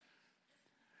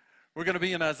We're going to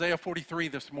be in Isaiah 43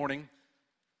 this morning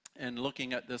and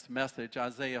looking at this message,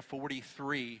 Isaiah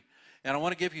 43. And I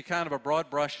want to give you kind of a broad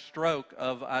brush stroke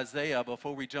of Isaiah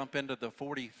before we jump into the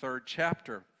 43rd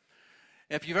chapter.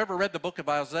 If you've ever read the book of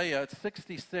Isaiah, it's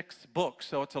 66 books,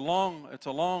 so it's a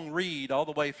long read all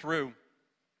the way through.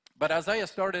 But Isaiah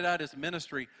started out his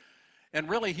ministry, and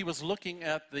really he was looking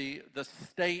at the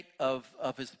state of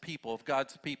his people, of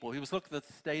God's people. He was looking at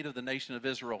the state of the nation of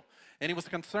Israel, and he was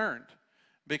concerned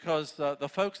because the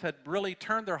folks had really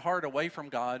turned their heart away from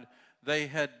God. They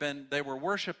were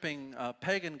worshiping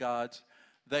pagan gods.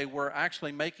 They were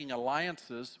actually making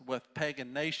alliances with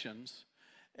pagan nations,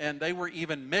 and they were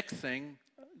even mixing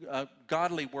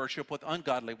godly worship with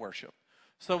ungodly worship.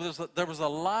 So there was a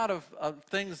lot of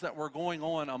things that were going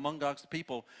on among God's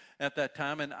people at that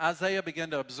time, and Isaiah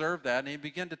began to observe that, and he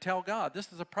began to tell God,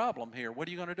 this is a problem here. What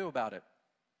are you going to do about it?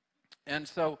 And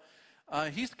so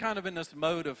he's kind of in this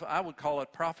mode of, I would call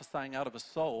it, prophesying out of his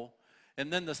soul.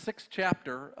 And then the 6th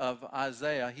chapter of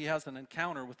Isaiah, he has an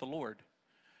encounter with the Lord.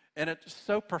 And it's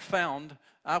so profound,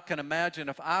 I can imagine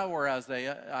if I were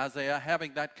Isaiah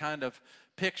having that kind of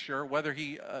picture, whether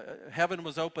heaven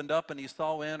was opened up and he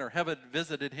saw in, or heaven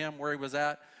visited him where he was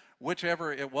at,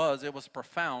 whichever it was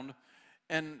profound.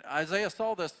 And Isaiah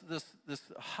saw this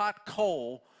hot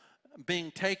coal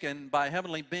being taken by a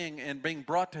heavenly being and being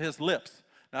brought to his lips.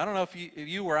 Now, I don't know if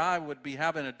you or I would be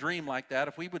having a dream like that.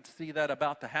 If we would see that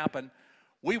about to happen,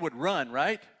 we would run,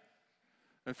 right?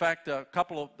 In fact, a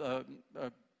couple of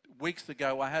weeks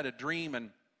ago, I had a dream, and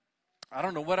I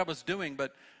don't know what I was doing,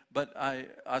 but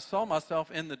I saw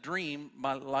myself in the dream,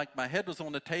 my head was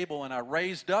on the table, and I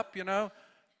raised up,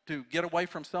 to get away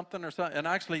from something or something, and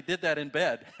I actually did that in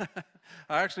bed.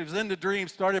 I actually was in the dream,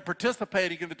 started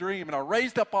participating in the dream, and I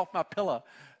raised up off my pillow,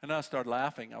 and I started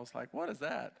laughing. I was like, what is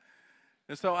that?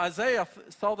 And so Isaiah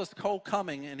saw this coal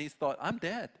coming, and he thought, I'm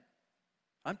dead.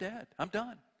 I'm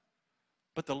done.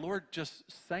 But the Lord just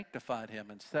sanctified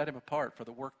him and set him apart for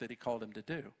the work that he called him to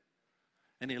do.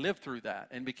 And he lived through that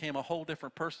and became a whole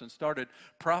different person, started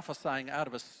prophesying out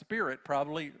of his spirit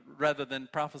probably rather than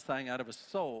prophesying out of his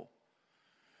soul.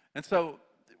 And so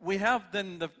we have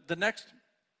then the next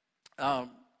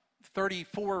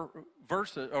 34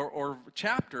 verses or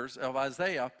chapters of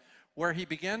Isaiah where he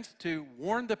begins to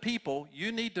warn the people,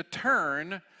 you need to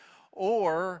turn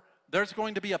or there's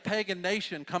going to be a pagan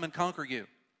nation come and conquer you.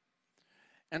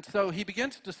 And so he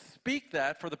begins to speak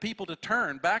that for the people to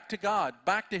turn back to God,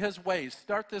 back to his ways,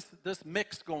 start this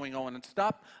mix going on and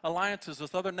stop alliances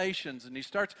with other nations. And he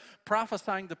starts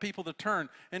prophesying to people to turn.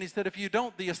 And he said, if you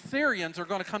don't, the Assyrians are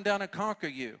going to come down and conquer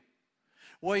you.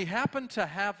 Well, he happened to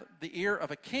have the ear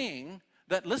of a king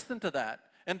that listened to that.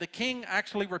 And the king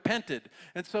actually repented.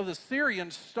 And so the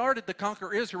Syrians started to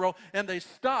conquer Israel, and they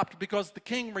stopped because the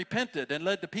king repented and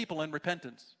led the people in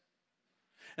repentance.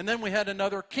 And then we had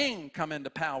another king come into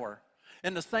power.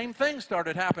 And the same thing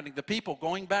started happening. The people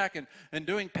going back and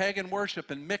doing pagan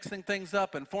worship and mixing things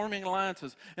up and forming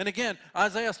alliances. And again,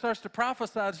 Isaiah starts to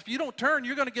prophesy, if you don't turn,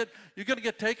 you're going to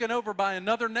get taken over by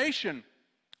another nation.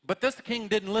 But this king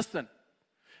didn't listen.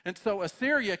 And so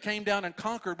Assyria came down and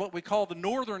conquered what we call the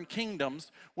northern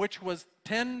kingdoms, which was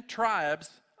 10 tribes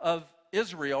of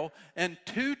Israel, and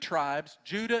 2 tribes,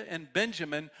 Judah and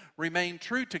Benjamin, remained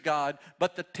true to God,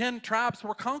 but the 10 tribes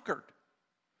were conquered.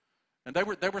 And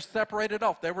they were separated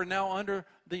off. They were now under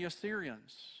the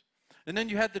Assyrians. And then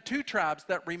you had the 2 tribes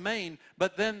that remained,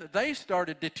 but then they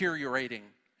started deteriorating.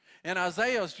 And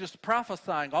Isaiah is just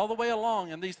prophesying all the way along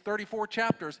in these 34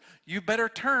 chapters, you better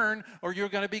turn or you're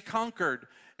going to be conquered.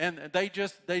 And they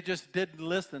just didn't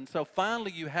listen. So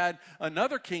finally you had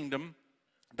another kingdom,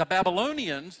 the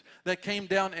Babylonians, that came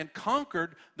down and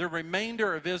conquered the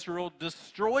remainder of Israel,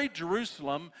 destroyed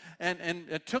Jerusalem, and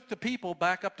took the people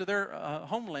back up to their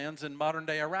homelands in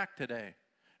modern-day Iraq today.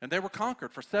 And they were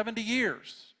conquered for 70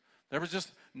 years. There was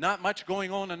just not much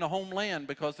going on in the homeland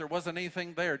because there wasn't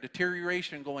anything there,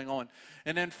 deterioration going on.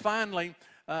 And then finally,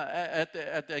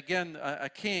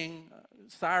 a king,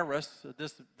 Cyrus,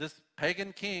 this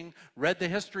pagan king, read the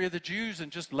history of the Jews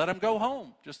and just let them go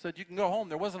home. Just said, you can go home.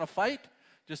 There wasn't a fight.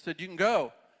 Just said, you can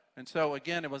go. And so,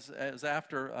 again, it was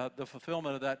after the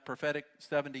fulfillment of that prophetic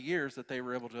 70 years that they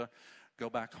were able to go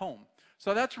back home.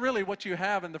 So that's really what you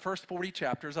have in the first 40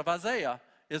 chapters of Isaiah,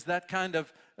 is that kind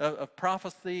of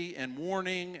prophecy and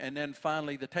warning, and then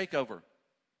finally the takeover.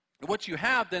 What you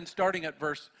have then starting at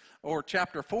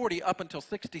chapter 40 up until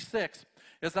 66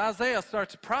 is Isaiah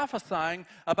starts prophesying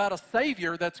about a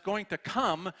Savior that's going to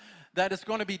come that is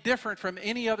going to be different from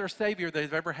any other Savior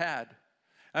they've ever had.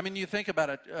 I mean, you think about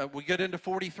it. We get into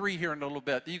 43 here in a little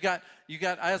bit. You got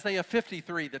Isaiah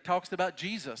 53 that talks about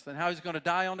Jesus and how he's going to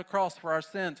die on the cross for our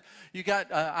sins. You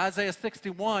got Isaiah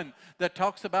 61 that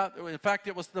talks about, in fact,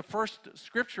 it was the first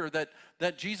scripture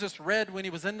that Jesus read when he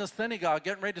was in the synagogue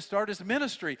getting ready to start his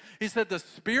ministry. He said, "The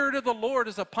Spirit of the Lord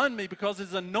is upon me because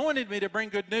he's anointed me to bring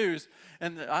good news."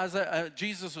 And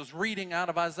Jesus was reading out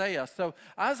of Isaiah. So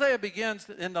Isaiah begins,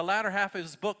 in the latter half of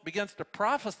his book, begins to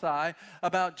prophesy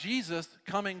about Jesus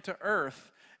coming to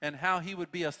earth and how he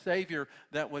would be a Savior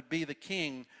that would be the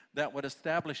king that would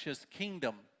establish his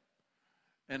kingdom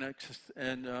in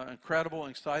incredible,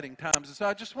 exciting times. And so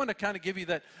I just want to kind of give you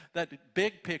that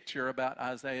big picture about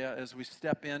Isaiah as we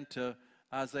step into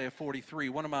Isaiah 43,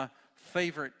 one of my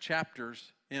favorite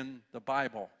chapters in the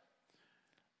Bible.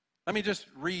 Let me just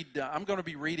read, I'm going to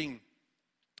be reading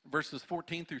verses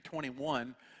 14 through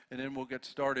 21, and then we'll get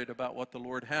started about what the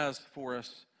Lord has for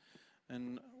us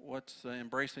and what's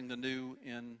embracing the new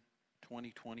in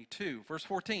 2022. Verse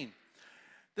 14.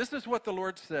 This is what the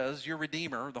Lord says, your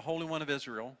Redeemer, the Holy One of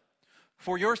Israel.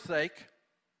 For your sake,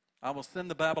 I will send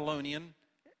the Babylonian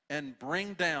and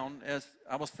bring down,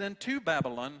 I will send to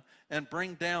Babylon and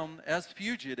bring down as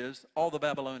fugitives all the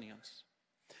Babylonians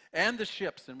and the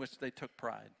ships in which they took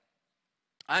pride.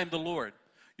 I am the Lord,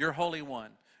 your Holy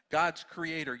One, God's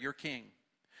Creator, your King.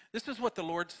 This is what the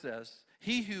Lord says.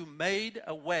 He who made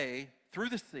a way through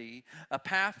the sea, a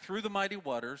path through the mighty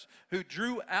waters, who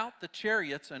drew out the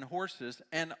chariots and horses,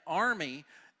 an army,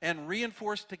 and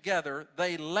reinforced together,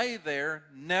 they lay there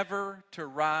never to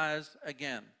rise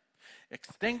again.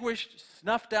 Extinguished,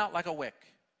 snuffed out like a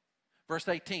wick. Verse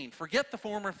 18, forget the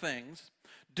former things.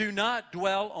 Do not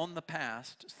dwell on the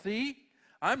past. See,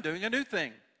 I'm doing a new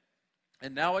thing,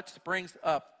 and now it springs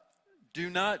up. Do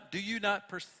you not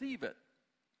perceive it?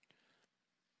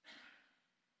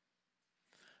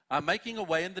 I'm making a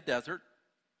way in the desert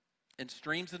and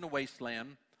streams in the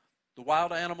wasteland. The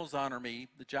wild animals honor me,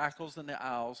 the jackals and the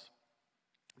owls,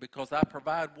 because I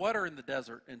provide water in the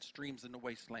desert and streams in the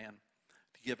wasteland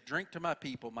to give drink to my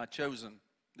people, my chosen,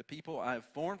 the people I have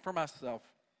formed for myself,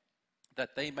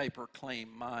 that they may proclaim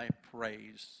my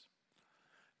praise.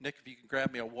 Nick, if you can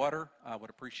grab me a water, I would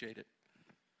appreciate it.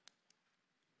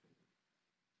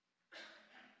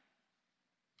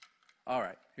 All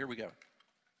right, here we go.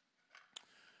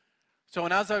 So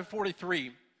in Isaiah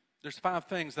 43, there's 5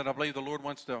 things that I believe the Lord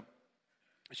wants to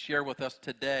share with us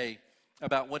today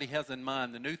about what he has in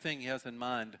mind, the new thing he has in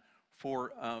mind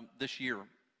for this year.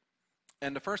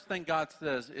 And the first thing God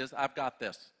says is, I've got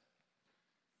this.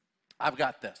 I've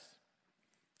got this.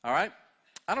 All right?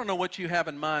 I don't know what you have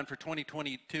in mind for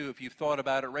 2022 if you've thought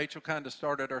about it. Rachel kind of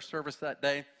started our service that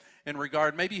day in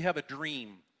regard, maybe you have a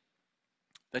dream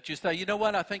that you say, you know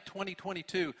what, I think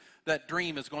 2022, that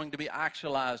dream is going to be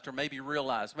actualized or maybe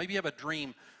realized. Maybe you have a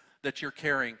dream that you're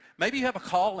carrying. Maybe you have a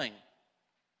calling.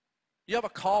 You have a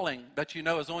calling that you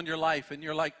know is on your life, and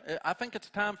you're like, I think it's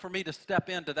time for me to step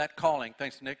into that calling.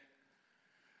 Thanks, Nick.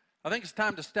 I think it's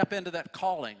time to step into that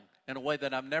calling in a way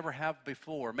that I've never have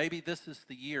before. Maybe this is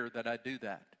the year that I do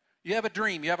that. You have a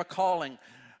dream. You have a calling.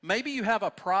 Maybe you have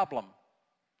a problem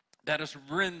that has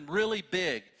been really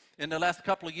big in the last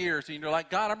couple of years, and you're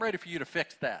like, God, I'm ready for you to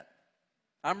fix that.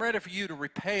 I'm ready for you to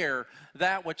repair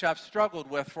that which I've struggled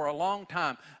with for a long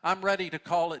time. I'm ready to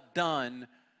call it done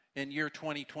in year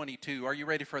 2022. Are you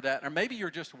ready for that? Or maybe you're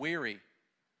just weary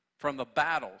from the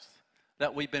battles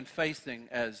that we've been facing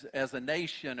as a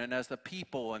nation and as a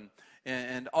people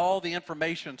and all the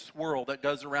information swirl that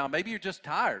goes around. Maybe you're just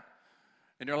tired,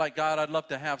 and you're like, God, I'd love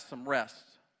to have some rest.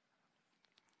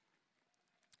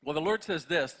 Well, the Lord says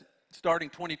this. Starting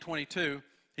 2022,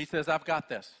 he says, I've got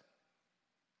this.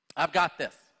 I've got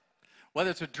this.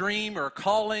 Whether it's a dream or a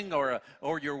calling or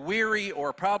you're weary or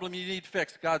a problem you need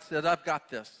fixed, God says, I've got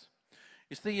this.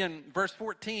 You see, in verse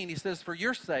 14, he says, for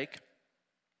your sake,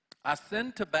 I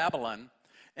send to Babylon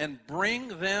and bring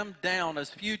them down as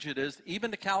fugitives, even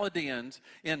the Chaldeans,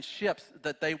 in ships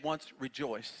that they once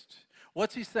rejoiced.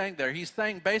 What's he saying there? He's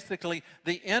saying basically,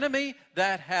 the enemy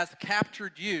that has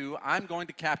captured you, I'm going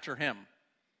to capture him.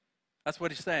 That's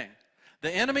what he's saying. The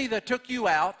enemy that took you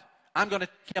out, I'm going to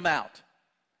take him out.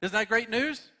 Isn't that great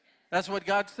news? That's what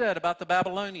God said about the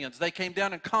Babylonians. They came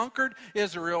down and conquered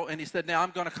Israel, and he said, now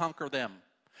I'm going to conquer them.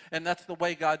 And that's the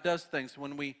way God does things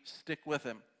when we stick with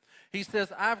him. He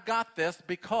says, I've got this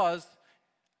because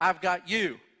I've got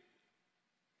you.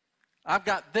 I've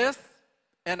got this,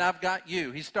 and I've got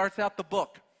you. He starts out the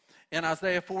book in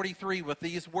Isaiah 43 with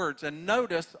these words. And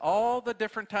notice all the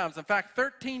different times. In fact,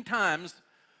 13 times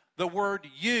the word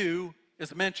you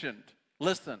is mentioned.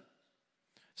 Listen.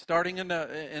 Starting in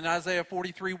Isaiah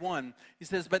 43:1, he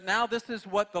says, "But now this is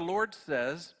what the Lord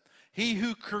says, He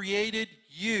who created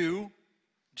you,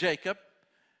 Jacob,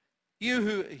 he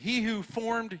who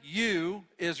formed you,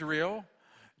 Israel,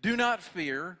 do not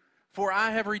fear, for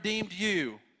I have redeemed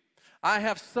you. I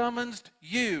have summoned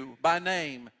you by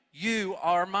name. You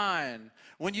are mine.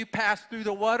 When you pass through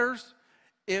the waters,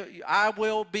 I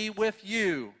will be with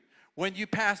you. When you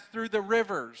pass through the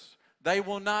rivers, they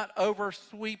will not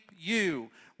oversweep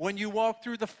you. When you walk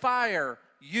through the fire,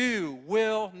 you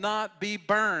will not be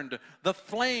burned. The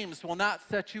flames will not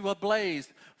set you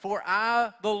ablaze. For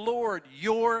I, the Lord,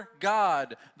 your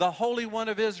God, the Holy One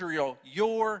of Israel,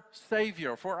 your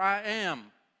Savior, for I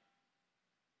am."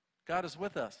 God is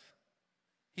with us.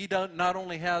 He not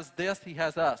only has this, he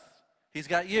has us. He's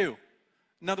got you.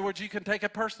 In other words, you can take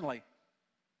it personally.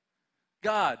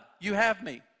 God, you have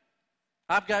me.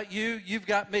 I've got you, you've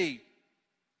got me.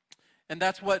 And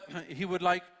that's what he would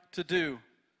like to do.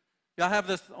 Y'all have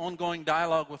this ongoing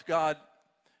dialogue with God,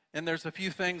 and there's a few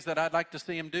things that I'd like to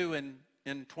see him do in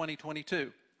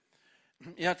 2022.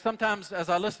 Yet sometimes as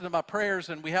I listen to my prayers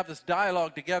and we have this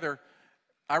dialogue together,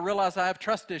 I realize I have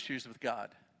trust issues with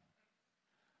God.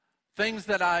 Things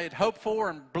that I had hoped for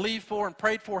and believed for and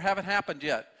prayed for haven't happened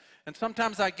yet. And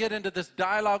sometimes I get into this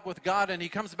dialogue with God and he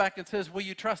comes back and says, "Will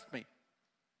you trust me?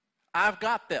 I've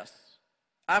got this.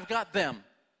 I've got them.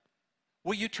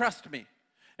 Will you trust me?"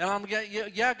 And I'm going,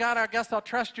 "Yeah, God, I guess I'll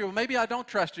trust you." Well, maybe I don't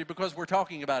trust you because we're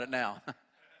talking about it now.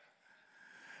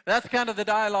 That's kind of the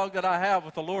dialogue that I have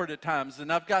with the Lord at times.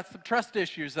 And I've got some trust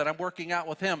issues that I'm working out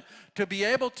with him to be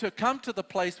able to come to the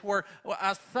place where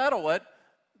I settle it,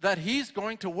 that he's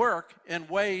going to work in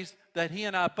ways that he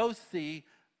and I both see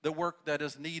the work that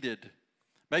is needed.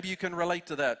 Maybe you can relate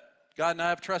to that. God and I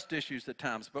have trust issues at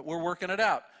times, but we're working it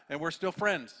out, and we're still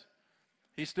friends.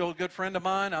 He's still a good friend of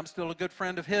mine. I'm still a good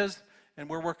friend of his, and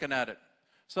we're working at it.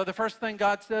 So the first thing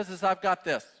God says is, "I've got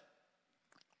this."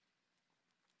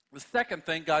 The second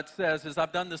thing God says is,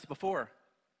 "I've done this before."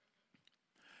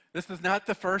 This is not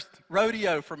the first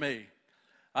rodeo for me.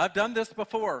 I've done this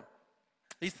before.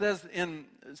 He says in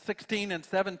 16 and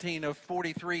 17 of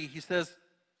 43, he says,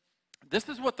 "This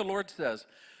is what the Lord says.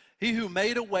 He who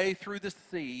made a way through the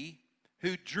sea,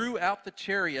 who drew out the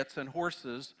chariots and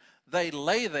horses, they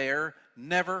lay there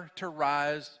never to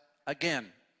rise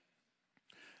again."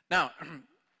 Now,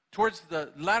 towards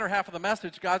the latter half of the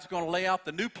message, God's going to lay out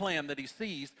the new plan that he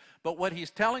sees. But what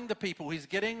he's telling the people, he's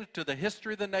getting to the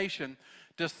history of the nation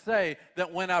to say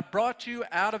that when I brought you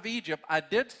out of Egypt, I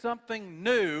did something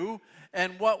new.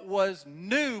 And what was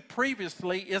new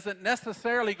previously isn't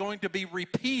necessarily going to be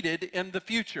repeated in the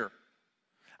future.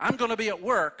 I'm going to be at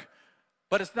work,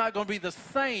 but it's not going to be the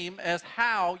same as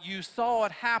how you saw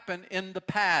it happen in the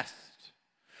past.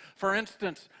 For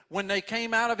instance, when they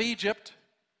came out of Egypt,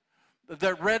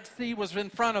 the Red Sea was in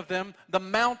front of them. The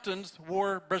mountains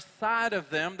were beside of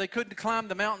them. They couldn't climb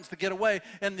the mountains to get away.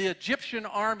 And the Egyptian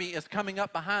army is coming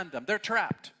up behind them. They're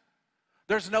trapped.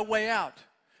 There's no way out.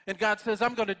 And God says,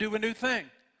 "I'm going to do a new thing.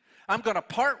 I'm going to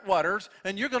part waters,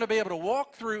 and you're going to be able to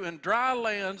walk through in dry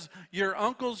lands, your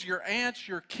uncles, your aunts,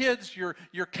 your kids, your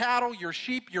cattle, your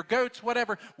sheep, your goats,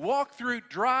 whatever. Walk through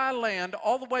dry land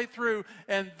all the way through,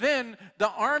 and then the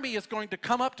army is going to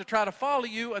come up to try to follow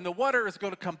you, and the water is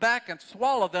going to come back and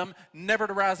swallow them, never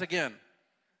to rise again."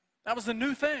 That was a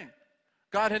new thing.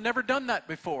 God had never done that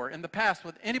before in the past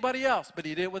with anybody else, but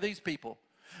he did with these people.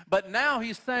 But now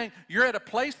he's saying, you're at a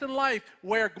place in life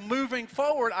where moving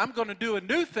forward, I'm going to do a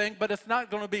new thing, but it's not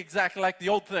going to be exactly like the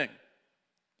old thing.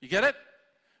 You get it?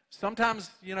 Sometimes,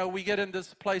 we get in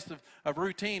this place of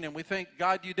routine and we think,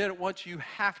 God, you did it once, you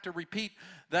have to repeat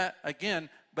that again.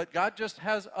 But God just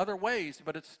has other ways,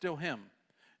 but it's still him.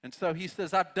 And so he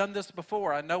says, I've done this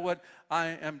before. I know what I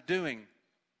am doing.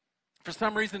 For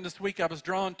some reason this week I was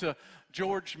drawn to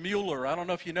George Mueller. I don't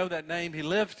know if you know that name.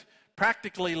 He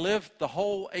practically lived the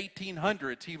whole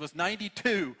 1800s. He was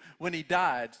 92 when he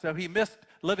died. So he missed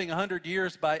living 100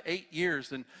 years by 8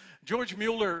 years. And George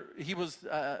Mueller,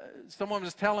 someone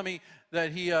was telling me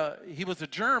that he was a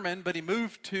German, but he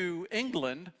moved to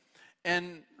England.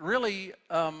 And really,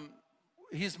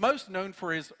 he's most known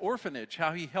for his orphanage,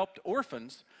 how he helped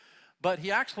orphans. But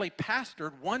he actually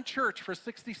pastored one church for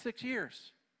 66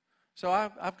 years. So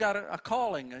I've got a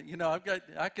calling.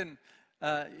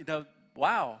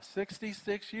 Wow,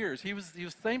 66 years. He was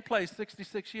same place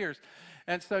 66 years.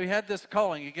 And so he had this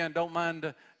calling. Again, don't mind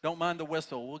the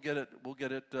whistle. We'll get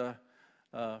it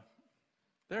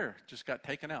there. Just got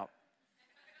taken out.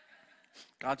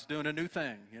 God's doing a new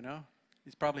thing,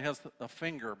 He probably has a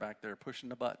finger back there pushing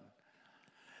the button.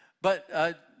 But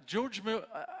George Mueller,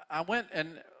 I went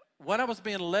and what I was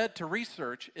being led to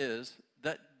research is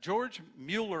that George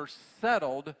Mueller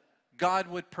settled God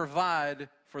would provide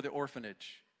for the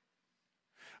orphanage.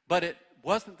 But it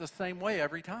wasn't the same way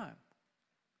every time.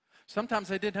 Sometimes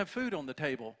they didn't have food on the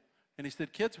table. And he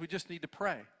said, kids, we just need to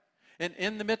pray. And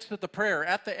in the midst of the prayer,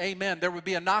 at the amen, there would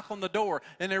be a knock on the door,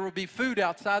 and there would be food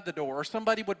outside the door, or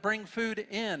somebody would bring food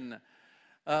in.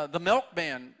 The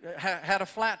milkman had a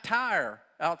flat tire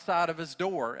outside of his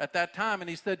door at that time, and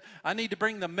he said, I need to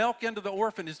bring the milk into the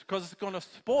orphanage because it's going to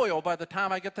spoil by the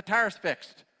time I get the tires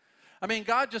fixed. I mean,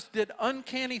 God just did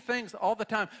uncanny things all the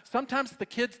time. Sometimes the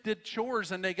kids did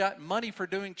chores and they got money for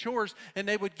doing chores, and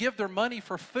they would give their money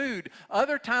for food.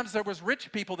 Other times there was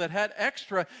rich people that had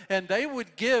extra, and they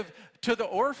would give to the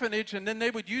orphanage, and then they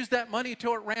would use that money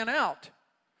till it ran out.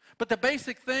 But the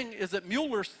basic thing is that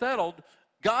Mueller settled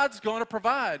God's going to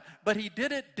provide, but he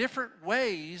did it different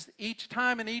ways each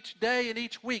time and each day and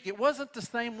each week. It wasn't the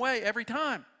same way every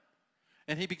time.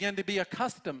 And he began to be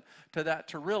accustomed to that,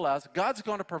 to realize God's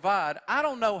going to provide. I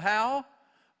don't know how,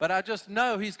 but I just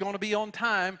know he's going to be on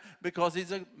time because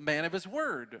he's a man of his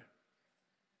word.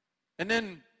 And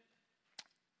then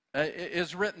it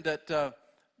is written that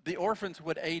the orphans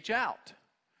would age out.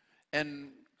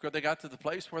 And they got to the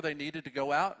place where they needed to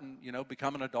go out and,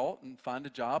 become an adult and find a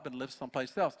job and live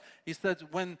someplace else. He says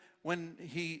when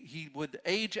he would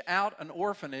age out an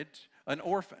orphan,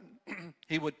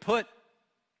 he would put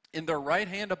in their right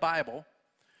hand a Bible,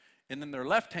 and in their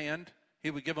left hand,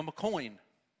 he would give them a coin.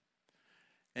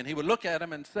 And he would look at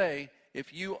them and say,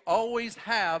 if you always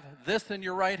have this in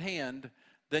your right hand,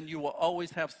 then you will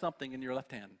always have something in your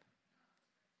left hand.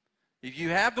 If you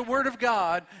have the Word of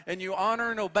God and you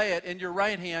honor and obey it in your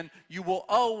right hand, you will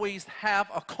always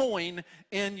have a coin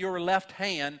in your left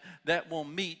hand that will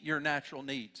meet your natural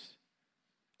needs.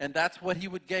 And that's what he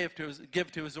would give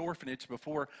to his orphanage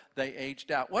before they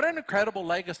aged out. What an incredible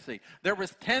legacy. There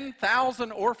was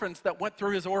 10,000 orphans that went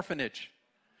through his orphanage.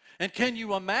 And can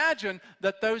you imagine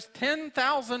that those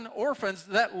 10,000 orphans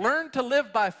that learned to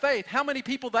live by faith, how many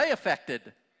people they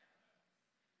affected?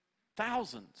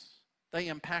 Thousands. They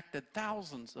impacted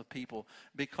thousands of people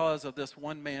because of this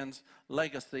one man's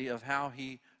legacy of how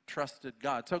he trusted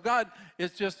God. So God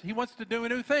is he wants to do a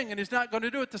new thing, and he's not going to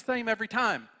do it the same every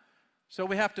time. So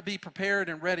we have to be prepared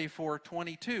and ready for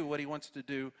 22, what he wants to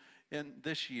do in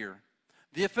this year.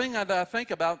 The thing that I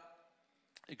think about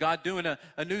God doing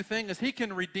a new thing is he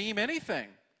can redeem anything.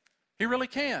 He really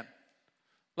can.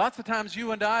 Lots of times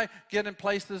you and I get in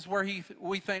places where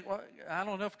we think, well, I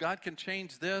don't know if God can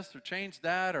change this or change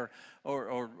that or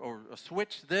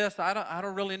switch this. I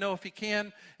don't really know if he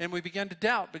can, and we begin to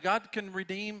doubt. But God can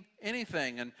redeem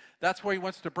anything, and that's where he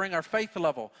wants to bring our faith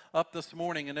level up this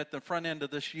morning and at the front end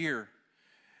of this year.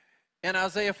 In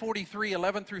Isaiah 43,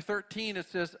 11 through 13, it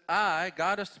says, I,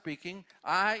 God is speaking,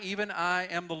 even I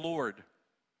am the Lord.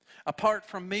 Apart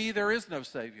from me, there is no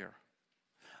Savior.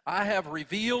 I have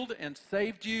revealed and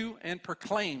saved you and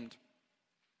proclaimed.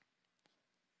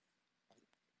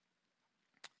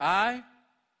 I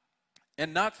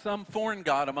am not some foreign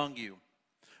God among you.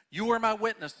 You are my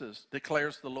witnesses,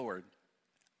 declares the Lord,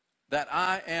 that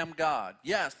I am God.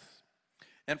 Yes,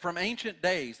 and from ancient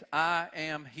days I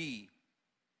am he.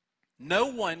 No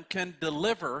one can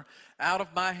deliver out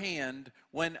of my hand.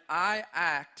 When I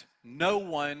act, no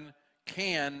one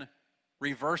can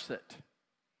reverse it.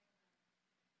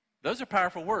 Those are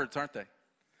powerful words, aren't they?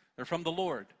 They're from the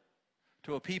Lord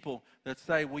to a people that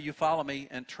say, will you follow me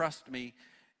and trust me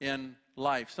in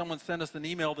life? Someone sent us an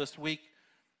email this week,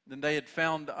 and they had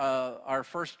found our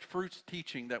first fruits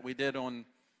teaching that we did on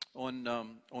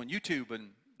YouTube, and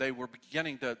they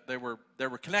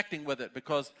were connecting with it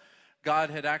because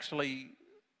God had actually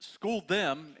schooled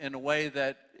them in a way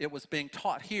that it was being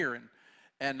taught here,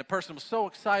 and the person was so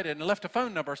excited and left a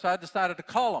phone number, so I decided to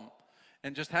call them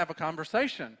and just have a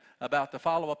conversation about the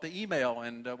follow-up, the email.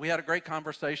 And we had a great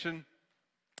conversation.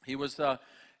 He was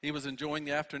enjoying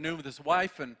the afternoon with his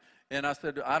wife, and I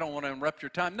said, I don't want to interrupt your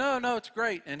time. No, it's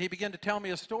great. And he began to tell me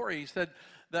a story. He said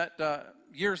that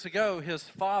years ago, his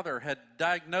father had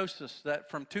diagnosis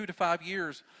that from 2 to 5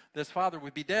 years, this father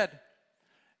would be dead.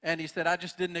 And he said, I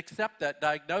just didn't accept that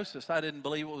diagnosis. I didn't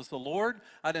believe it was the Lord.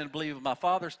 I didn't believe it was my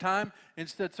father's time.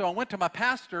 Instead, so I went to my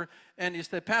pastor, and he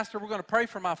said, Pastor, we're going to pray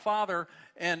for my father,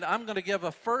 and I'm going to give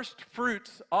a first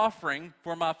fruits offering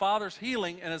for my father's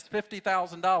healing, and it's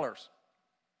 $50,000.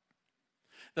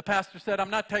 The pastor said, I'm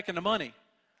not taking the money.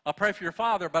 I'll pray for your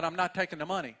father, but I'm not taking the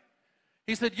money.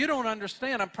 He said, you don't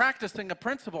understand. I'm practicing a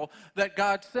principle that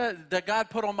God said, that God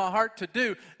put on my heart to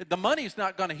do. The money's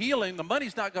not going to heal him. The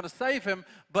money's not going to save him,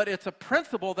 but it's a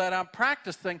principle that I'm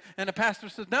practicing. And the pastor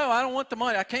says, no, I don't want the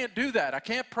money. I can't do that. I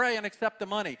can't pray and accept the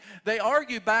money. They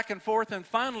argued back and forth, and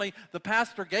finally the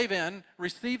pastor gave in,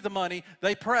 received the money.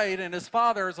 They prayed, and his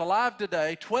father is alive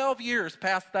today, 12 years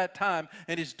past that time,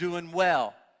 and he's doing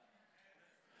well.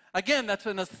 Again, that's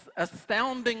an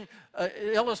astounding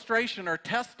illustration or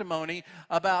testimony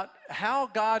about how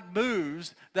God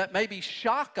moves that maybe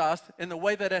shock us in the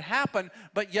way that it happened,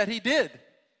 but yet he did.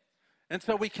 And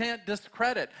so we can't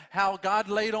discredit how God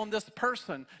laid on this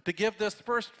person to give this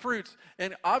first fruits.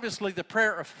 And obviously the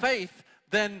prayer of faith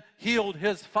then healed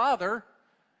his father.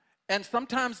 And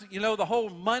sometimes, you know, the whole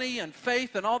money and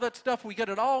faith and all that stuff, we get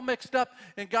it all mixed up.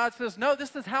 And God says, no,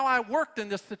 this is how I worked in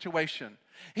this situation.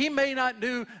 He may not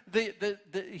do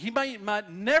he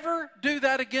might never do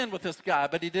that again with this guy,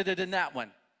 but he did it in that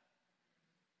one.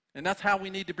 And that's how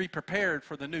we need to be prepared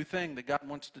for the new thing that God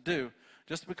wants to do.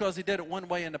 Just because he did it one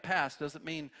way in the past doesn't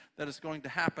mean that it's going to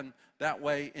happen that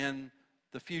way in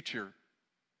the future.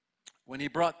 When he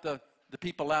brought the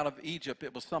people out of Egypt,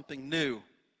 it was something new.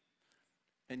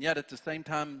 And yet at the same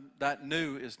time, that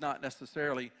new is not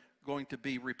necessarily going to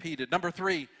be repeated. Number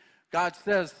 3, God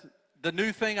says, the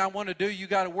new thing I want to do, you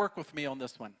got to work with me on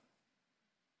this one.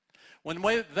 When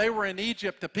they were in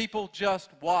Egypt, the people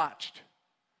just watched.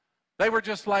 They were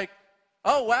just like,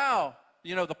 oh, wow,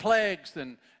 you know, the plagues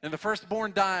and the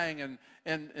firstborn dying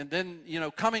and then, you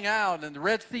know, coming out and the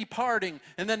Red Sea parting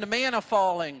and then the manna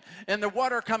falling and the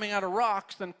water coming out of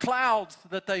rocks and clouds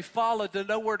that they followed to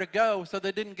know where to go so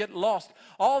they didn't get lost.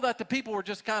 All that the people were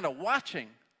just kind of watching.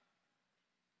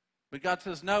 But God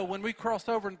says, no, when we cross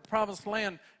over in the promised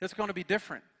land, it's going to be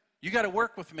different. You got to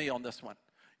work with me on this one.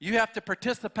 You have to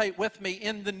participate with me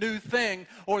in the new thing,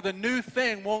 or the new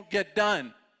thing won't get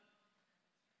done.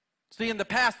 See, in the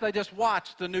past, they just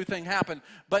watched the new thing happen,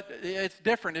 but it's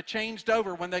different. It changed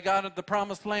over when they got into the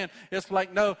promised land. It's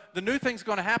like, no, the new thing's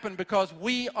going to happen because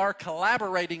we are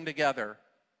collaborating together.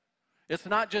 It's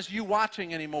not just you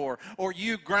watching anymore, or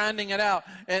you grinding it out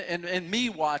and me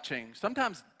watching.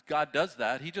 Sometimes God does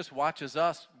that. He just watches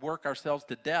us work ourselves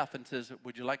to death and says,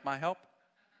 would you like my help?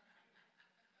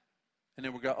 And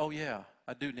then we go, oh yeah,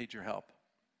 I do need your help.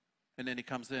 And then he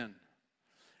comes in.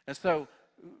 And so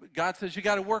God says, you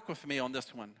got to work with me on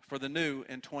this one for the new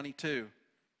in 22.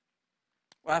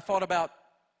 Well, I thought about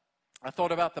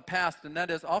the past, and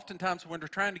that is oftentimes when we're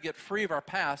trying to get free of our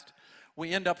past,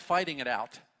 we end up fighting it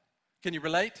out. Can you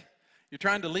relate? You're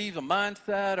trying to leave a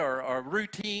mindset or a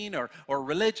routine or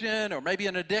religion or maybe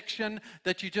an addiction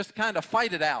that you just kind of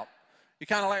fight it out. You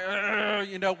kind of like,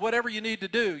 you know, whatever you need to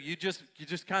do, you just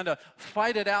kind of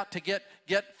fight it out to get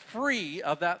free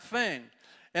of that thing.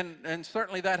 And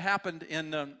certainly that happened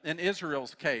in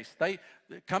Israel's case.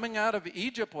 Coming out of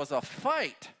Egypt was a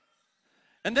fight.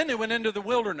 And then they went into the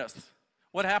wilderness.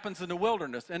 What happens in the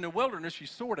wilderness? In the wilderness, you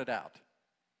sort it out.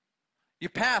 You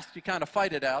kind of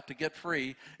fight it out to get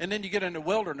free, and then you get in the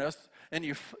wilderness and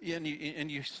you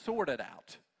sort it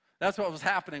out. That's what was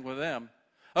happening with them.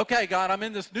 Okay, God, I'm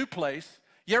in this new place.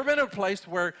 You ever been in a place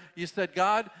where you said,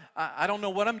 God, I don't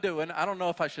know what I'm doing. I don't know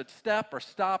if I should step or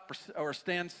stop or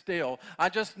stand still. I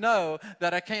just know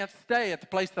that I can't stay at the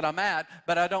place that I'm at,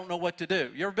 but I don't know what to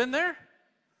do. You ever been there?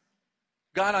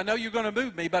 God, I know you're going to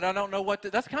move me, but I don't know what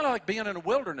to. That's kind of like being in a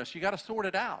wilderness. You got to sort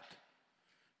it out.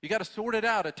 You got to sort it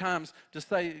out at times to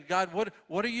say, God,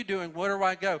 what are you doing? Where do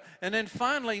I go? And then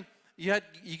finally, you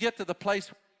get to the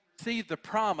place where you receive the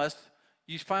promise,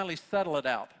 you finally settle it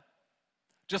out.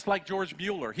 Just like George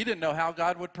Mueller. He didn't know how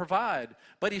God would provide,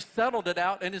 but he settled it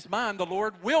out in his mind. The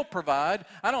Lord will provide.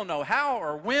 I don't know how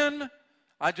or when.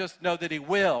 I just know that he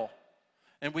will.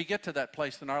 And we get to that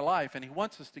place in our life, and he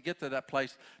wants us to get to that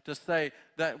place to say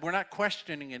that we're not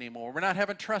questioning anymore. We're not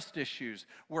having trust issues.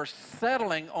 We're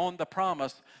settling on the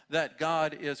promise that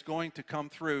God is going to come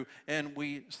through, and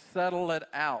we settle it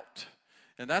out.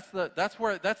 And that's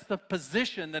the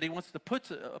position that he wants to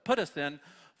put us in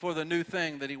for the new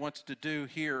thing that he wants to do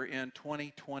here in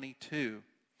 2022.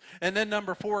 And then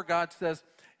number 4, God says,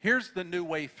 here's the new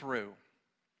way through.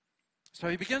 So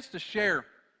he begins to share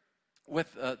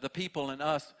with the people and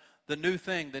us the new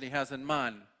thing that he has in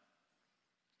mind.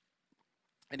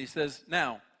 And he says,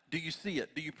 now, do you see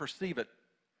it? Do you perceive it?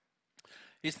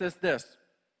 He says this.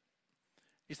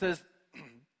 He says,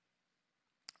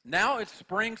 now it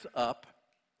springs up.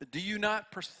 Do you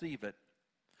not perceive it?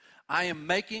 I am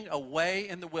making a way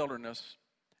in the wilderness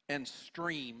and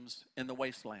streams in the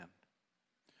wasteland.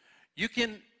 You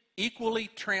can equally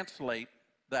translate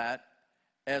that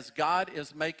as God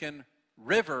is making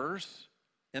rivers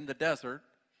in the desert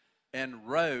and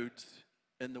roads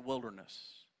in the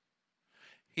wilderness.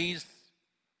 He's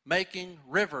making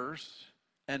rivers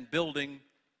and building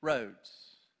roads.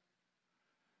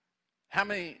 How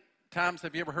many times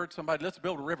have you ever heard somebody, let's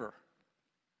build a river?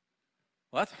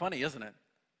 Well, that's funny, isn't it?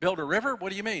 Build a river?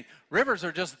 What do you mean? Rivers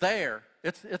are just there.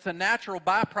 It's a natural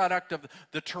byproduct of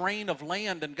the terrain of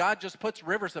land, and God just puts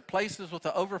rivers at places with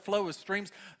the overflow of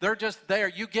streams. They're just there.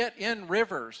 You get in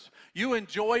rivers. You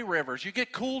enjoy rivers. You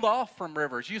get cooled off from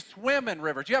rivers. You swim in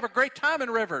rivers. You have a great time in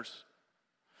rivers.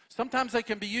 Sometimes they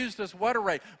can be used as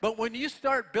waterway. But when you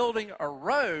start building a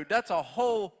road, that's a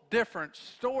whole different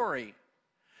story.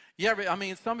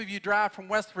 Some of you drive from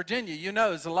West Virginia, you know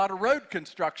there's a lot of road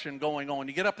construction going on.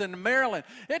 You get up into Maryland,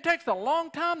 it takes a long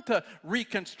time to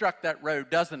reconstruct that road,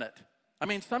 doesn't it?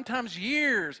 Sometimes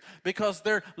years, because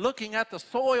they're looking at the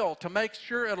soil to make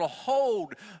sure it'll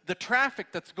hold the traffic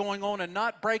that's going on and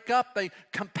not break up. They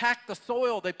compact the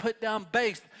soil, they put down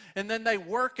base, and then they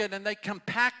work it and they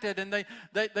compact it, and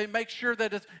they make sure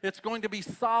that it's going to be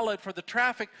solid for the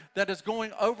traffic that is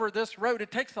going over this road. It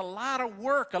takes a lot of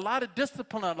work, a lot of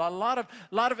discipline, a lot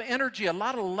of energy, a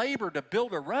lot of labor to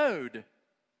build a road.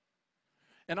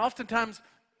 And oftentimes,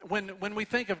 when we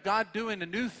think of God doing a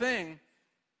new thing,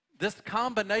 this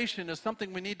combination is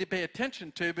something we need to pay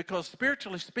attention to, because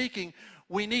spiritually speaking,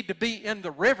 we need to be in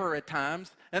the river at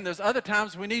times, and there's other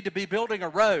times we need to be building a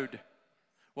road.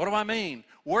 What do I mean?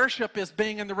 Worship is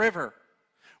being in the river.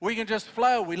 We can just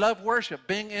flow. We love worship,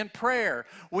 being in prayer.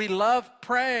 We love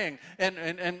praying and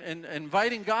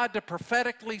inviting God to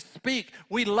prophetically speak.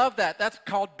 We love that. That's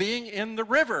called being in the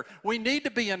river. We need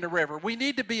to be in the river. We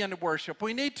need to be in the worship.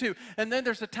 We need to. And then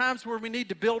there's the times where we need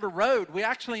to build a road. We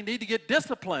actually need to get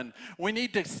disciplined. We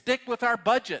need to stick with our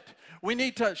budget. We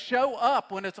need to show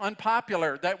up when it's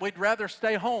unpopular, that we'd rather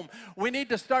stay home. We need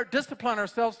to start disciplining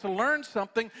ourselves to learn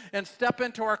something and step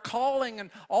into our calling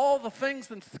and all the things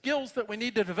and skills that we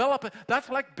need to develop. That's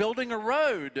like building a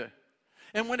road.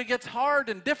 And when it gets hard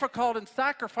and difficult and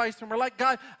sacrificed, and we're like,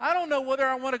 God, I don't know whether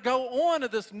I want to go on to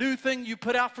this new thing you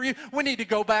put out for you. We need to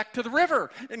go back to the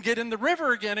river and get in the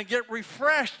river again and get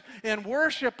refreshed in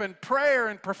worship and prayer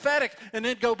and prophetic, and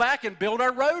then go back and build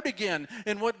our road again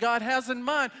in what God has in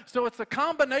mind. So it's a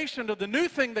combination of the new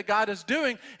thing that God is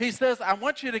doing. He says, I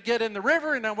want you to get in the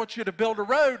river, and I want you to build a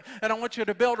road, and I want you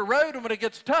to build a road, and when it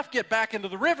gets tough, get back into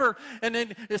the river, and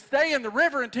then stay in the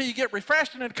river until you get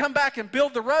refreshed, and then come back and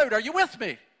build the road. Are you with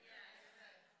me?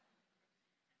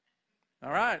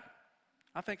 All right.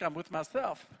 I think I'm with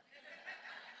myself.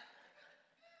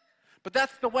 But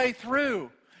that's the way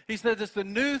through. He says it's a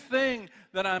new thing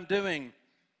that I'm doing.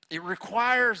 It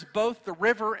requires both the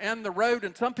river and the road,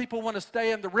 and some people want to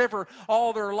stay in the river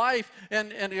all their life,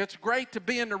 and it's great to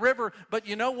be in the river, but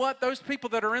you know what? Those people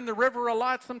that are in the river a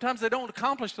lot, sometimes they don't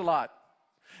accomplish a lot.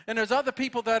 And there's other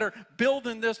people that are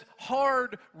building this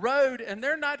hard road, and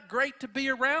they're not great to be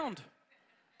around.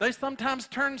 They sometimes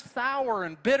turn sour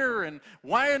and bitter, and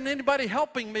why isn't anybody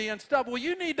helping me and stuff? Well,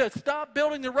 you need to stop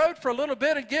building the road for a little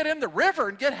bit and get in the river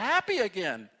and get happy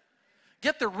again.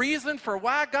 Get the reason for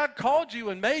why God called you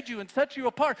and made you and set you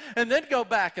apart, and then go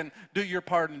back and do your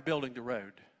part in building the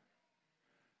road.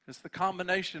 It's the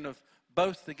combination of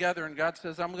both together, and God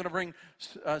says, I'm going to bring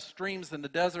streams in the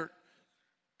desert,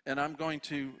 and I'm going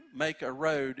to make a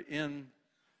road in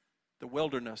the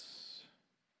wilderness.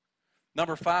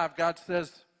 Number 5, God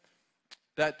says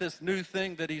that this new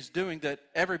thing that he's doing, that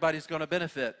everybody's going to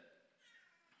benefit.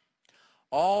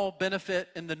 All benefit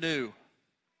in the new.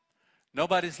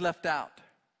 Nobody's left out.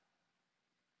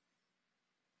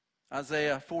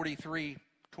 Isaiah 43:20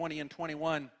 and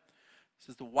 21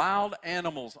 says, the wild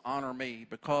animals honor me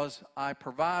because I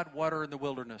provide water in the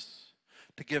wilderness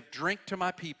to give drink to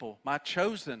my people, my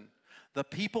chosen, the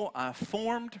people I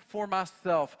formed for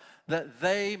myself, that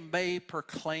they may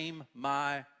proclaim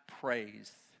my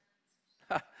praise.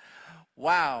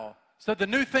 Wow. So the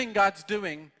new thing God's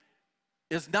doing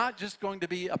is not just going to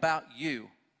be about you.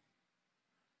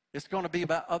 It's going to be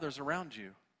about others around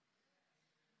you.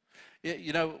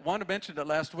 You know, one mentioned it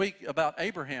last week about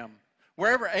Abraham.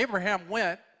 Wherever Abraham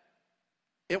went,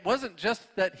 it wasn't just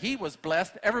that he was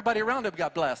blessed. Everybody around him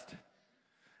got blessed.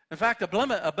 In fact,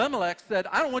 Abimelech said,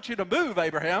 I don't want you to move,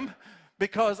 Abraham,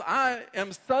 because I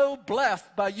am so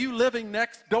blessed by you living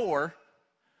next door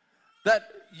that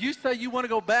you say you want to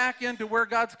go back into where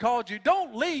God's called you.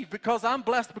 Don't leave because I'm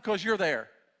blessed because you're there.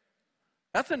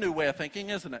 That's a new way of thinking,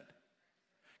 isn't it?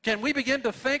 Can we begin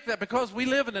to think that because we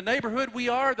live in the neighborhood we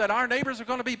are, that our neighbors are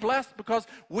going to be blessed because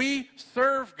we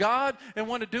serve God and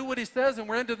want to do what he says and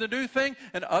we're into the new thing,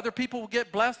 and other people will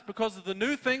get blessed because of the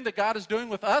new thing that God is doing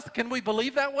with us? Can we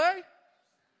believe that way?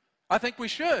 I think we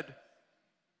should.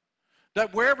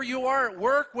 That wherever you are at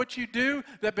work, what you do,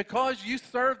 that because you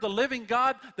serve the living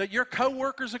God, that your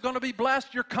coworkers are going to be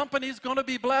blessed, your company is going to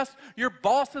be blessed, your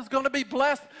boss is going to be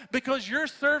blessed because you're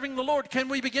serving the Lord. Can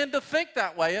we begin to think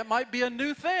that way? It might be a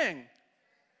new thing.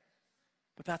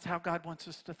 But that's how God wants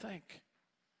us to think.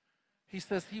 He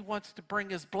says He wants to bring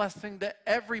His blessing to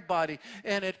everybody,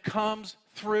 and it comes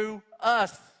through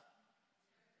us.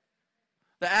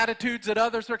 The attitudes that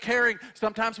others are carrying,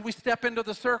 sometimes we step into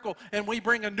the circle and we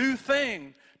bring a new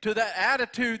thing to that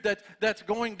attitude that's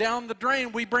going down the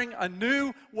drain. We bring a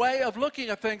new way of looking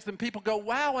at things, and people go,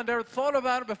 wow, I never thought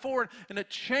about it before. And it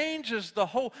changes the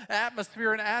whole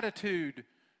atmosphere and attitude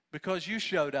because you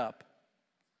showed up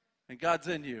and God's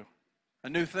in you. A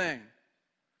new thing.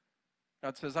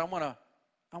 God says, I want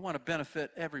to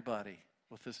benefit everybody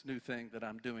with this new thing that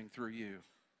I'm doing through you.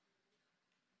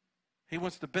 He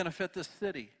wants to benefit this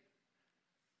city.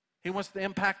 He wants to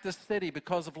impact this city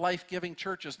because of life-giving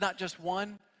churches. Not just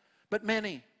one, but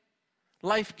many.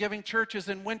 Life-giving churches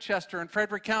in Winchester and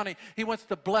Frederick County. He wants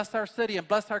to bless our city and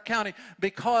bless our county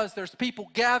because there's people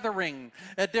gathering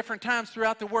at different times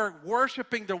throughout the world,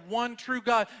 worshiping the one true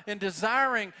God and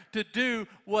desiring to do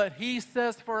what He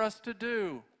says for us to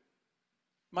do.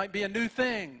 Might be a new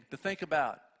thing to think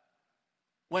about.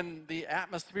 When the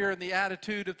atmosphere and the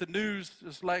attitude of the news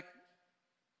is like,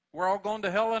 we're all going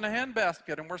to hell in a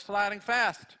handbasket and we're sliding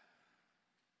fast.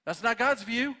 That's not God's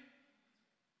view.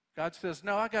 God says,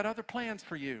 no, I got other plans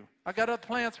for you. I got other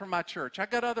plans for my church. I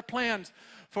got other plans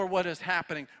for what is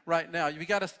happening right now. You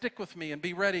got to stick with me and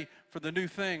be ready for the new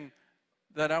thing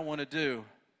that I want to do.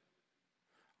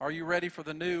 Are you ready for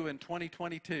the new in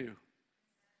 2022?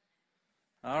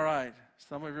 All right.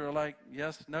 Some of you are like,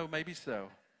 yes, no, maybe so.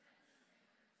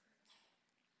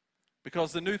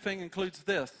 Because the new thing includes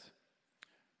this.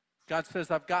 God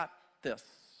says, I've got this.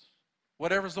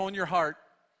 Whatever's on your heart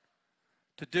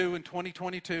to do in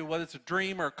 2022, whether it's a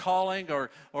dream or a calling or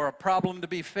a problem to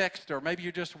be fixed, or maybe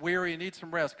you're just weary and need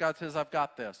some rest, God says, I've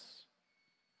got this.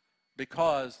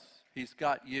 Because He's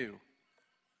got you.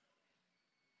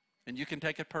 And you can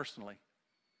take it personally.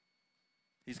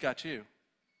 He's got you.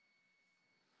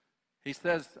 He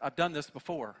says, I've done this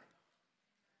before.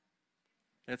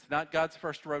 It's not God's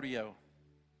first rodeo.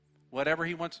 Whatever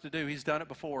He wants to do, He's done it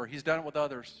before. He's done it with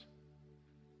others.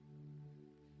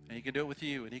 And He can do it with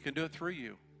you, and He can do it through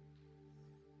you.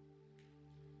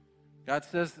 God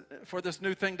says, for this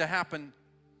new thing to happen,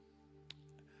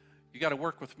 you got to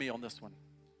work with me on this one.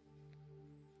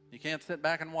 You can't sit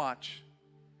back and watch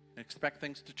and expect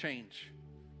things to change.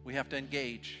 We have to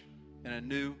engage in a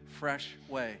new, fresh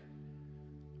way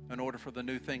in order for the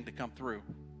new thing to come through.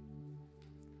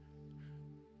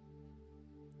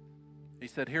 He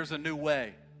said, here's a new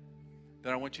way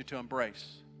that I want you to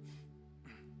embrace.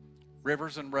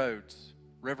 Rivers and roads.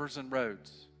 Rivers and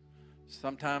roads.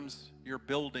 Sometimes you're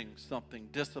building something,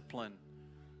 discipline,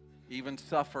 even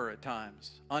suffer at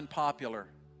times, unpopular.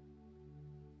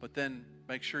 But then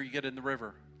make sure you get in the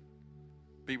river.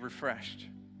 Be refreshed.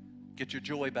 Get your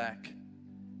joy back.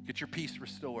 Get your peace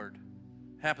restored.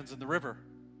 Happens in the river.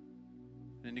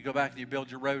 Then you go back and you build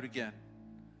your road again.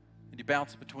 And you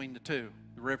bounce between the two,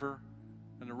 the river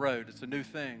and the road. It's a new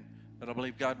thing that I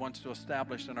believe God wants to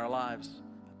establish in our lives,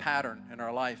 a pattern in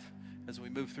our life as we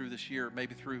move through this year,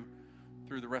 maybe through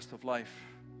the rest of life.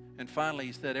 And finally,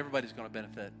 He said everybody's going to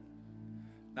benefit.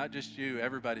 Not just you,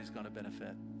 everybody's going to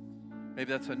benefit.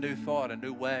 Maybe that's a new thought, a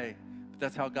new way, but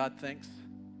that's how God thinks.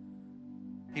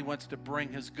 He wants to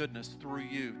bring His goodness through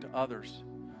you to others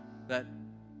that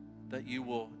you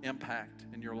will impact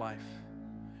in your life.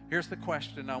 Here's the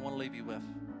question I want to leave you with.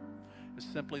 It's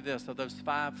simply this. Of those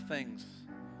 5 things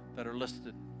that are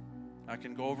listed, I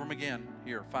can go over them again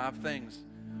here. 5 things.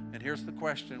 And here's the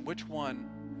question. Which one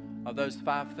of those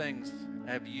 5 things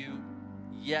have you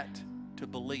yet to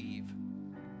believe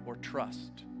or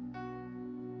trust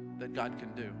that God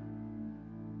can do?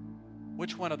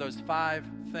 Which one of those 5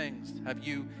 things have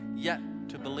you yet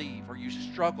to believe, or you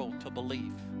struggle to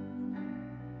believe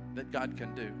that God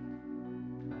can do?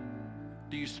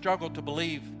 Do you struggle to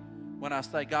believe when I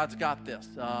say God's got this?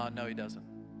 No, He doesn't.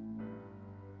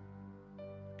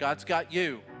 God's got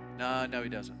you. No, He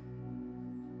doesn't.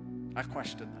 I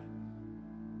question that.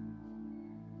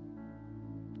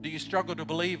 Do you struggle to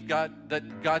believe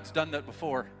that God's done that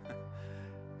before?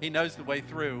 He knows the way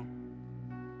through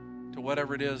to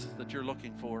whatever it is that you're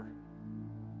looking for.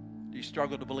 Do you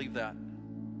struggle to believe that?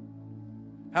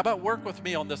 How about work with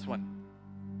me on this one?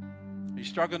 Are you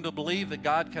struggling to believe that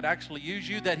God could actually use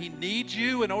you, that He needs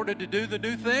you in order to do the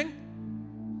new thing?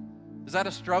 Is that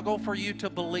a struggle for you to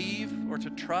believe or to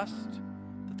trust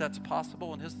that that's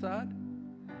possible on His side?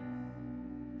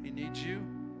 He needs you?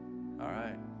 All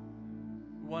right.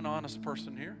 One honest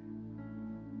person here.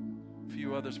 A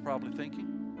few others probably thinking.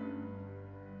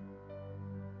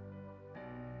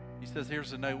 He says,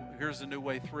 here's a new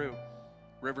way through,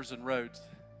 rivers and roads.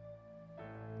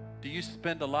 Do you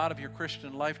spend a lot of your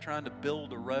Christian life trying to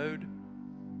build a road?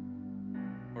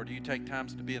 Or do you take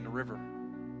times to be in the river,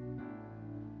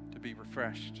 to be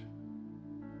refreshed,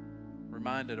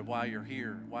 reminded of why you're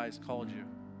here, why He's called you?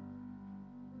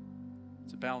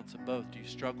 It's a balance of both. Do you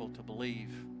struggle to believe,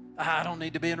 I don't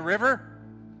need to be in a river,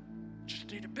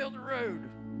 just need to build a road?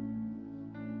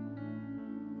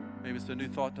 Maybe it's a new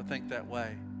thought to think that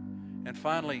way. And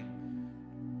finally,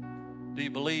 do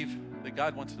you believe that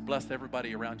God wants to bless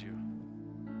everybody around you?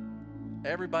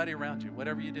 Everybody around you,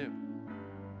 whatever you do,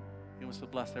 He wants to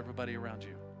bless everybody around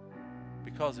you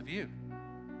because of you,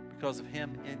 because of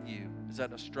Him in you. Is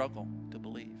that a struggle to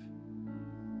believe?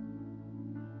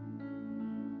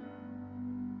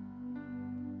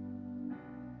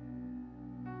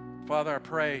 Father, I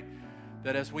pray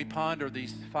that as we ponder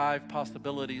these 5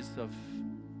 possibilities of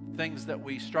things that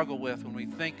we struggle with when we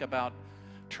think about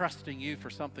trusting You for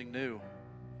something new,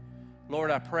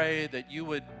 Lord, I pray that You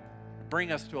would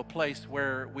bring us to a place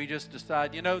where we just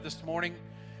decide, this morning,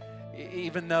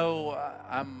 even though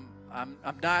I'm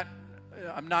not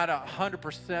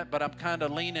 100%, but I'm kind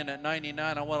of leaning at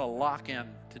 99, I want to lock in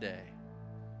today.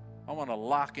 I want to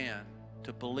lock in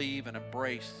to believe and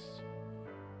embrace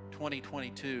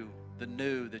 2022, the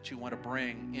new that You want to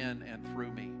bring in and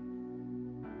through me.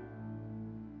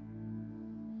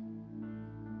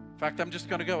 In fact, I'm just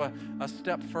going to go a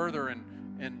step further and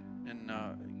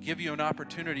give you an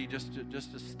opportunity just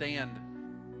to stand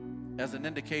as an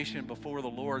indication before the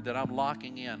Lord that I'm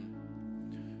locking in.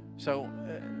 So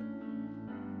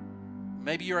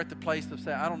maybe you're at the place of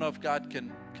saying, I don't know if God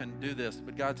can do this,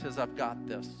 but God says, I've got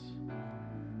this.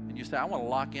 And you say, I want to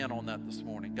lock in on that this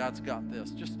morning. God's got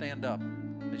this. Just stand up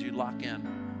as you lock in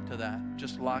to that.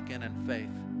 Just lock in faith.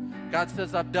 God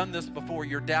says, I've done this before.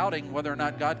 You're doubting whether or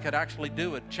not God could actually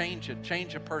do it, change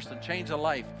a person, change a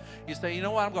life. You say, you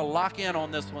know what, I'm going to lock in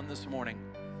on this one this morning.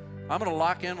 I'm going to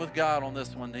lock in with God on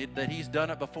this one, that He's done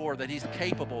it before, that He's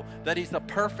capable, that He's the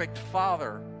perfect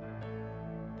Father,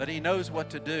 that He knows what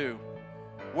to do.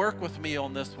 Work with me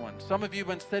on this one. Some of you have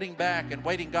been sitting back and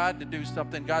waiting God to do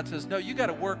something. God says, no, you got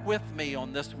to work with me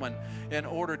on this one in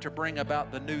order to bring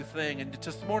about the new thing. And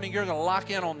this morning, you're going to lock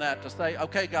in on that to say,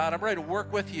 okay, God, I'm ready to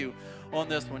work with You on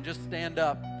this one. Just stand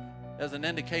up as an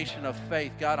indication of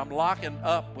faith. God, I'm locking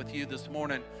up with You this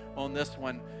morning on this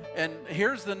one. And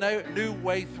here's the new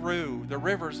way through the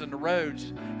rivers and the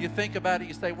roads. You think about it,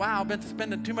 you say, wow, I've been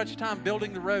spending too much time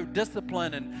building the road,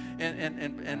 discipline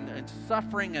and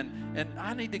suffering, and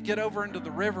I need to get over into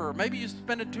the river. Or maybe you're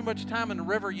spending too much time in the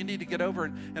river, you need to get over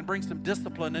and bring some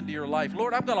discipline into your life.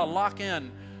 Lord, I'm going to lock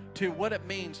in to what it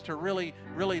means to really,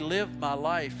 really live my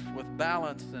life with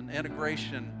balance and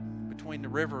integration between the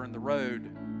river and the road.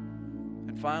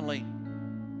 And finally,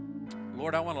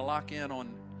 Lord, I want to lock in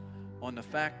on the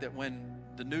fact that when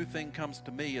the new thing comes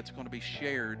to me, it's going to be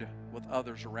shared with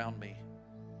others around me.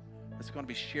 It's going to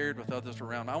be shared with others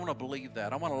around. I want to believe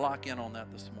that. I want to lock in on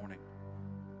that this morning.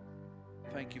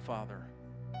 Thank You, Father.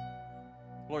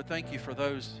 Lord, thank You for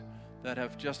those that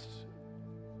have just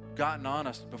gotten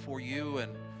honest before You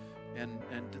and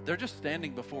they're just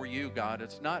standing before You, God.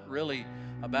 It's not really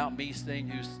about me seeing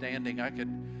who's standing. I could,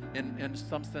 in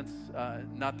some sense,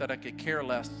 not that I could care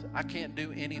less. I can't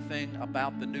do anything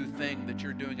about the new thing that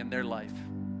You're doing in their life.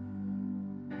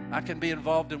 I can be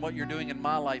involved in what You're doing in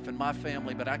my life and my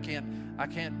family, but I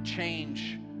can't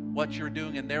change what You're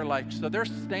doing in their life. So they're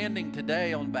standing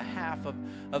today on behalf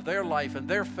of their life and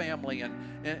their family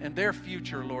and their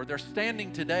future, Lord. They're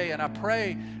standing today, and I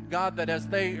pray, God, that as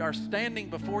they are standing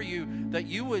before You, that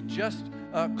You would just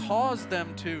cause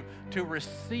them to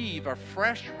receive a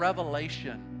fresh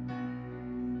revelation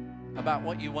about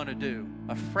what You want to do,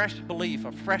 a fresh belief,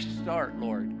 a fresh start,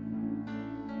 Lord.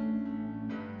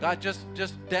 God, just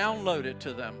download it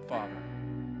to them, Father,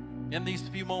 in these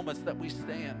few moments that we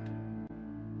stand.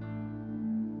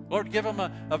 Lord, give them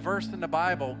a verse in the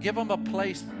Bible. Give them a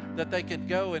place that they can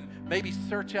go and maybe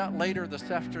search out later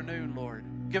this afternoon, Lord.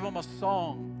 Give them a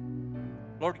song.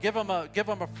 Lord, give them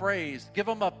a phrase. Give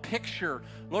them a picture.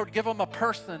 Lord, give them a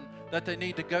person that they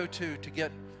need to go to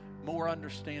get more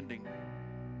understanding.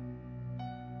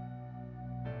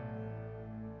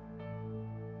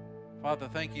 Father,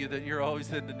 thank You that You're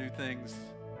always into new things.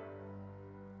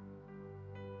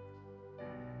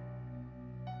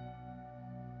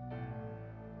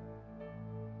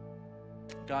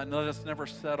 God, let us never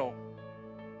settle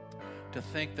to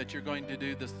think that You're going to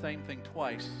do the same thing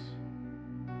twice.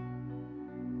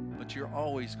 but you're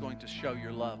always going to show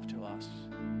your love to us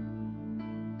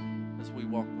as we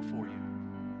walk before you.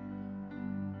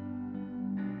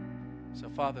 So,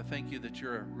 Father, thank you that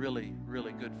you're a really,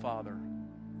 really good Father.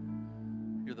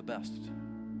 You're the best.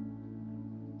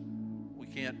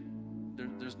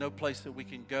 There's no place that we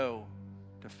can go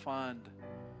to find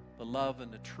the love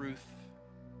and the truth,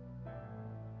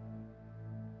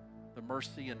 the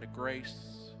mercy and the grace,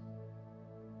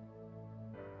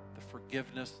 the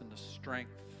forgiveness and the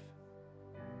strength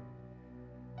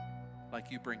like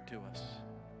you bring to us.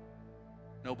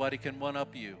 Nobody can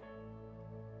one-up you.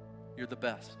 You're the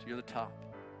best. You're the top.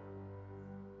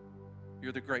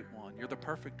 You're the great one. You're the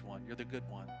perfect one. You're the good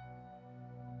one.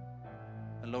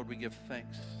 And Lord, we give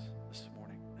thanks this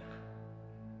morning.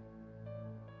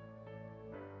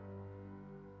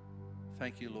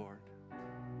 Thank you, Lord.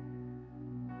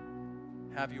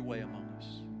 Have your way among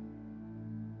us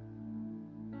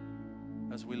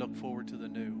as we look forward to the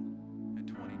new in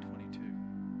 2022.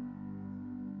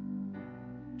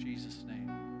 In Jesus'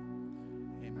 name,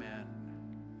 amen.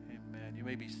 Amen. You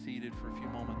may be seated for a few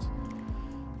moments.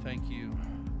 Thank you.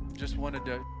 Just wanted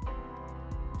to